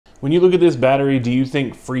When you look at this battery, do you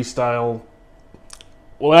think freestyle?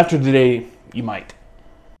 Well, after today, you might.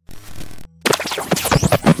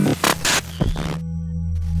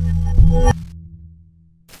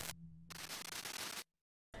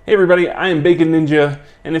 Hey everybody, I am Bacon Ninja,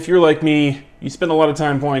 and if you're like me, you spend a lot of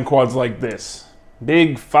time flying quads like this.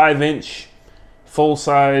 Big 5-inch,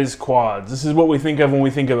 full-size quads. This is what we think of when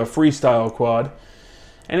we think of a freestyle quad.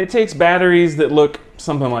 And it takes batteries that look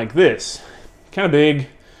something like this. Kind of big,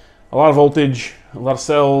 a lot of voltage, a lot of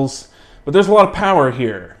cells, but there's a lot of power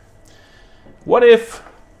here. What if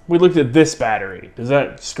we looked at this battery? Does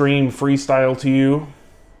that scream freestyle to you?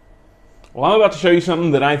 Well, I'm about to show you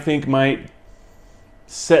something that I think might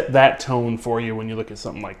set that tone for you when you look at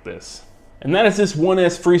something like this. And that is this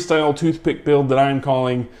 1S freestyle toothpick build that I'm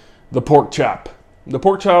calling the Pork Chop. The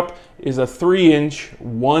Pork Chop is a 3-inch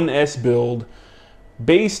 1S build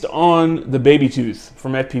based on the Babytooth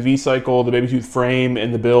from FPVCycle, the Babytooth frame,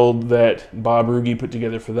 and the build that Bob Ruge put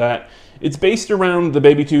together for that. It's based around the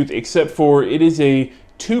Babytooth, except for it is a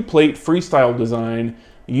 2-plate freestyle design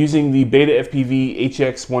using the BetaFPV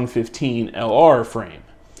HX115 LR frame.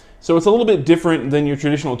 So it's a little bit different than your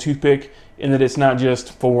traditional toothpick in that it's not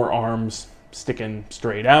just 4 arms sticking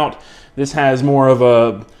straight out. This has more of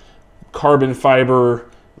a carbon fiber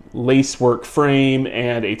lacework frame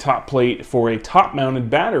and a top plate for a top-mounted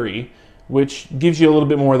battery, which gives you a little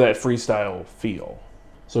bit more of that freestyle feel.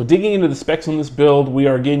 So digging into the specs on this build, we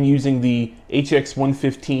are again using the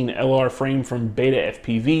HX115 LR frame from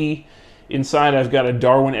BetaFPV. Inside I've got a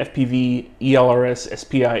DarwinFPV ELRS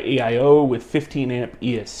SPI AIO with 15 amp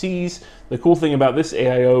ESCs. The cool thing about this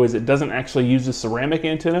AIO is it doesn't actually use a ceramic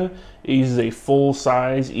antenna. It uses a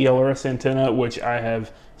full-size ELRS antenna, which I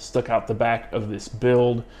have stuck out the back of this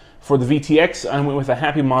build. For the VTX, I went with a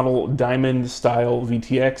Happymodel diamond style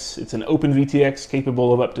VTX. It's an OpenVTX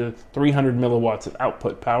capable of up to 300 milliwatts of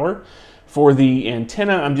output power. For the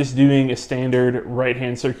antenna, I'm just doing a standard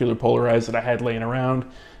right-hand circular polarized that I had laying around.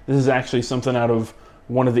 This is actually something out of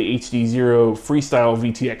one of the HD0 freestyle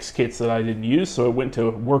VTX kits that I didn't use, so it went to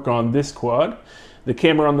work on this quad. The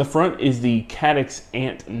camera on the front is the Caddx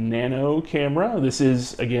Ant Nano camera. This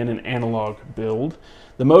is, again, an analog build.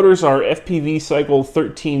 The motors are FPVCycle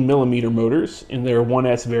 13mm motors in their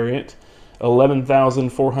 1S variant,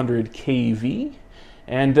 11,400 kV.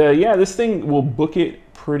 And yeah, this thing will book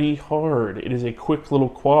it pretty hard. It is a quick little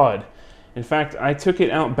quad. In fact, I took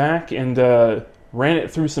it out back and ran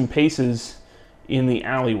it through some paces in the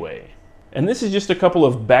alleyway. And this is just a couple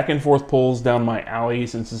of back and forth pulls down my alley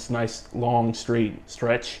since it's a nice long straight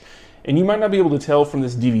stretch. And you might not be able to tell from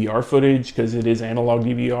this DVR footage because it is analog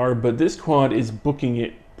DVR, but this quad is booking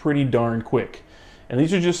it pretty darn quick. And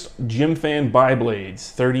these are just Gemfan bi-blades,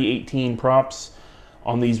 3018 props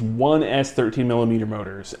on these 1S 13mm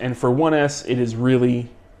motors. And for 1S, it is really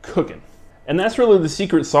cooking. And that's really the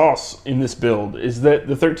secret sauce in this build, is that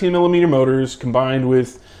the 13mm motors combined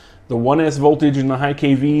with the 1S voltage and the high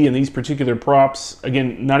kV and these particular props,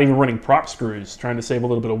 again, not even running prop screws, trying to save a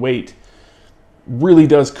little bit of weight, really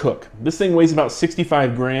does cook. This thing weighs about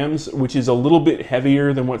 65 grams, which is a little bit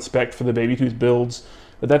heavier than what's spec'd for the Babytooth builds,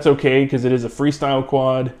 but that's okay because it is a freestyle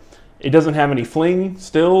quad. It doesn't have any fling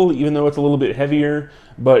still, even though it's a little bit heavier,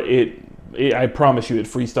 but I promise you it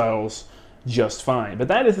freestyles just fine. But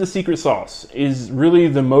that is the secret sauce, is really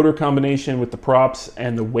the motor combination with the props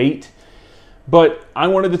and the weight. But I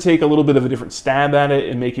wanted to take a little bit of a different stab at it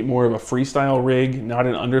and make it more of a freestyle rig, not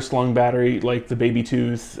an underslung battery like the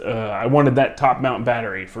Babytooth. I wanted that top mount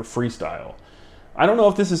battery for freestyle. I don't know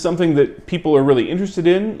if this is something that people are really interested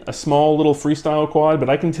in, a small little freestyle quad,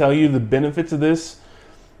 but I can tell you the benefits of this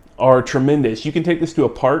are tremendous. You can take this to a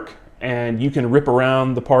park and you can rip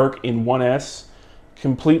around the park in 1S,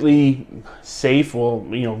 completely safe, well,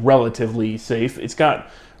 you know, relatively safe. It's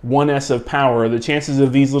got 1S of power. The chances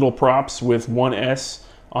of these little props with 1S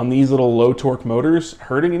on these little low torque motors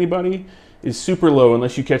hurting anybody is super low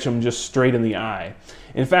unless you catch them just straight in the eye.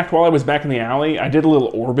 In fact, while I was back in the alley, I did a little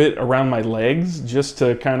orbit around my legs just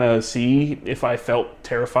to kind of see if I felt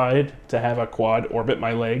terrified to have a quad orbit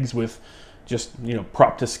my legs with just, you know,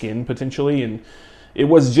 prop to skin potentially, and it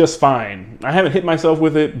was just fine. I haven't hit myself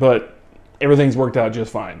with it, but everything's worked out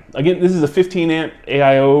just fine. Again, this is a 15 amp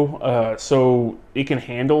AIO, so it can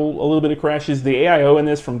handle a little bit of crashes. The AIO in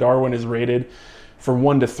this from Darwin is rated for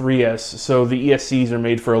 1 to 3S, so the ESCs are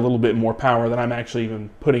made for a little bit more power than I'm actually even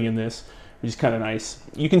putting in this, which is kind of nice.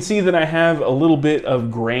 You can see that I have a little bit of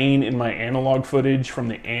grain in my analog footage from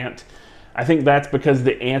the Ant. I think that's because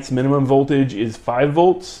the Ant's minimum voltage is 5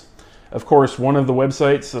 volts. Of course, one of the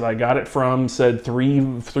websites that I got it from said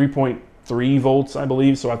 3.3 volts, I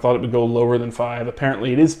believe, so I thought it would go lower than 5.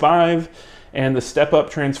 Apparently it is 5, And the step-up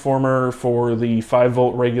transformer for the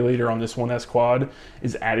 5-volt regulator on this 1S quad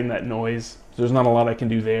is adding that noise. So there's not a lot I can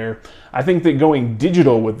do there. I think that going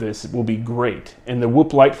digital with this will be great. And the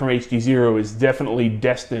whoop light from HD0 is definitely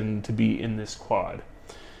destined to be in this quad.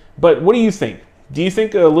 But what do you think? Do you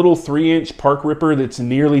think a little 3-inch park ripper that's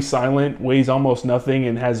nearly silent, weighs almost nothing,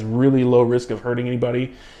 and has really low risk of hurting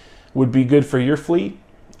anybody would be good for your fleet?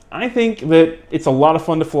 I think that it's a lot of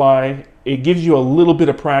fun to fly. It gives you a little bit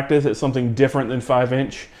of practice at something different than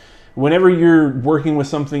 5-inch. Whenever you're working with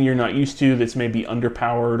something you're not used to that's maybe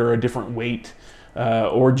underpowered or a different weight,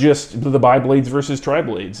 or just the bi-blades versus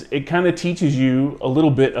tri-blades, it kind of teaches you a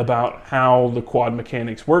little bit about how the quad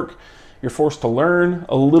mechanics work. You're forced to learn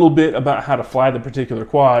a little bit about how to fly the particular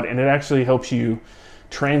quad, and it actually helps you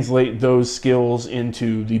translate those skills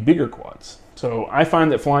into the bigger quads. So I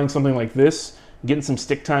find that flying something like this, getting some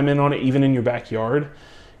stick time in on it, even in your backyard,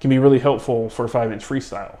 can be really helpful for 5-inch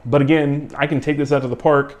freestyle. But again, I can take this out to the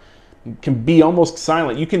park, can be almost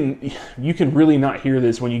silent. You can really not hear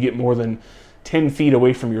this when you get more than 10 feet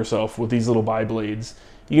away from yourself with these little bi-blades.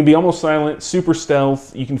 You can be almost silent, super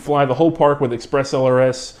stealth. You can fly the whole park with Express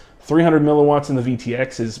LRS. 300 milliwatts in the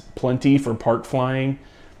VTX is plenty for park flying.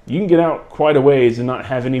 You can get out quite a ways and not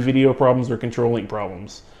have any video problems or control link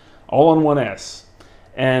problems. All on 1S.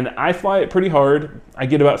 And I fly it pretty hard. I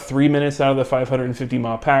get about 3 minutes out of the 550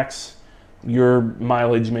 mile packs. Your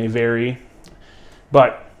mileage may vary,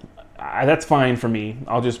 but that's fine for me.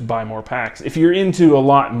 I'll just buy more packs. If you're into a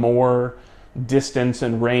lot more distance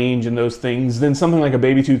and range and those things, then something like a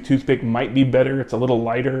Babytooth toothpick might be better. It's a little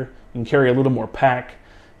lighter. You can carry a little more pack.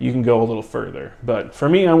 You can go a little further. But for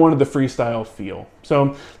me, I wanted the freestyle feel.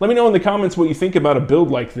 So let me know in the comments what you think about a build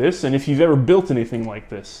like this and if you've ever built anything like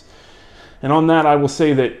this. And on that, I will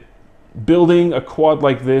say that building a quad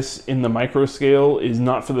like this in the micro scale is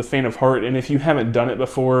not for the faint of heart. And if you haven't done it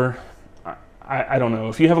before, I don't know.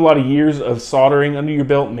 If you have a lot of years of soldering under your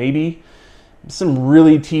belt, maybe. Some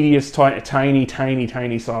really tedious, tiny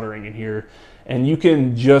soldering in here. And you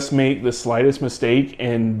can just make the slightest mistake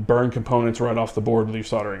and burn components right off the board with your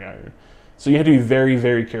soldering iron. So you have to be very,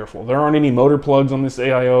 very careful. There aren't any motor plugs on this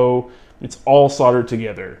AIO. It's all soldered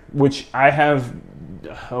together, which I have,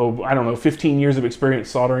 I don't know, 15 years of experience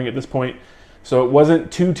soldering at this point. So it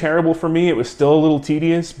wasn't too terrible for me. It was still a little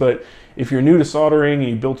tedious, but if you're new to soldering and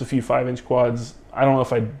you built a few 5-inch quads, I don't know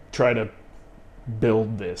if I'd try to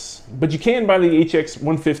build this. But you can buy the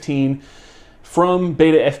HX115 from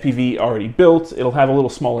BetaFPV already built. It'll have a little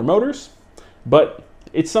smaller motors, but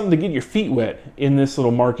it's something to get your feet wet in this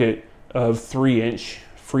little market of 3-inch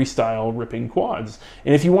freestyle ripping quads.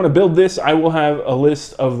 And if you want to build this, I will have a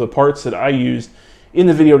list of the parts that I used in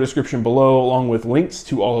the video description below, along with links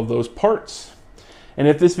to all of those parts. And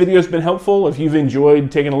if this video has been helpful, if you've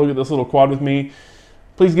enjoyed taking a look at this little quad with me,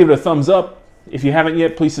 please give it a thumbs up. If you haven't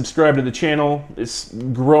yet, please subscribe to the channel. It's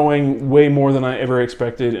growing way more than I ever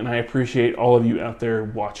expected, and I appreciate all of you out there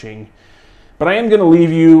watching. But I am going to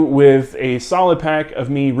leave you with a solid pack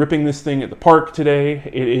of me ripping this thing at the park today.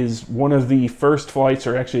 It is one of the first flights,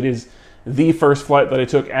 or actually it is the first flight that I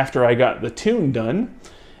took after I got the tune done.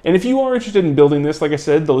 And if you are interested in building this, like I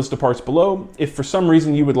said, the list of parts below. If for some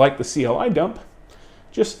reason you would like the CLI dump,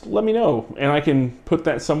 just let me know, and I can put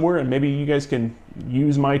that somewhere, and maybe you guys can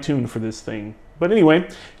use my tune for this thing. But anyway,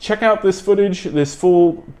 check out this footage, this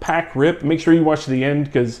full pack rip. Make sure you watch to the end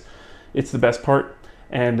because it's the best part.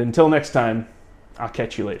 And until next time, I'll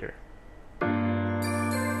catch you later.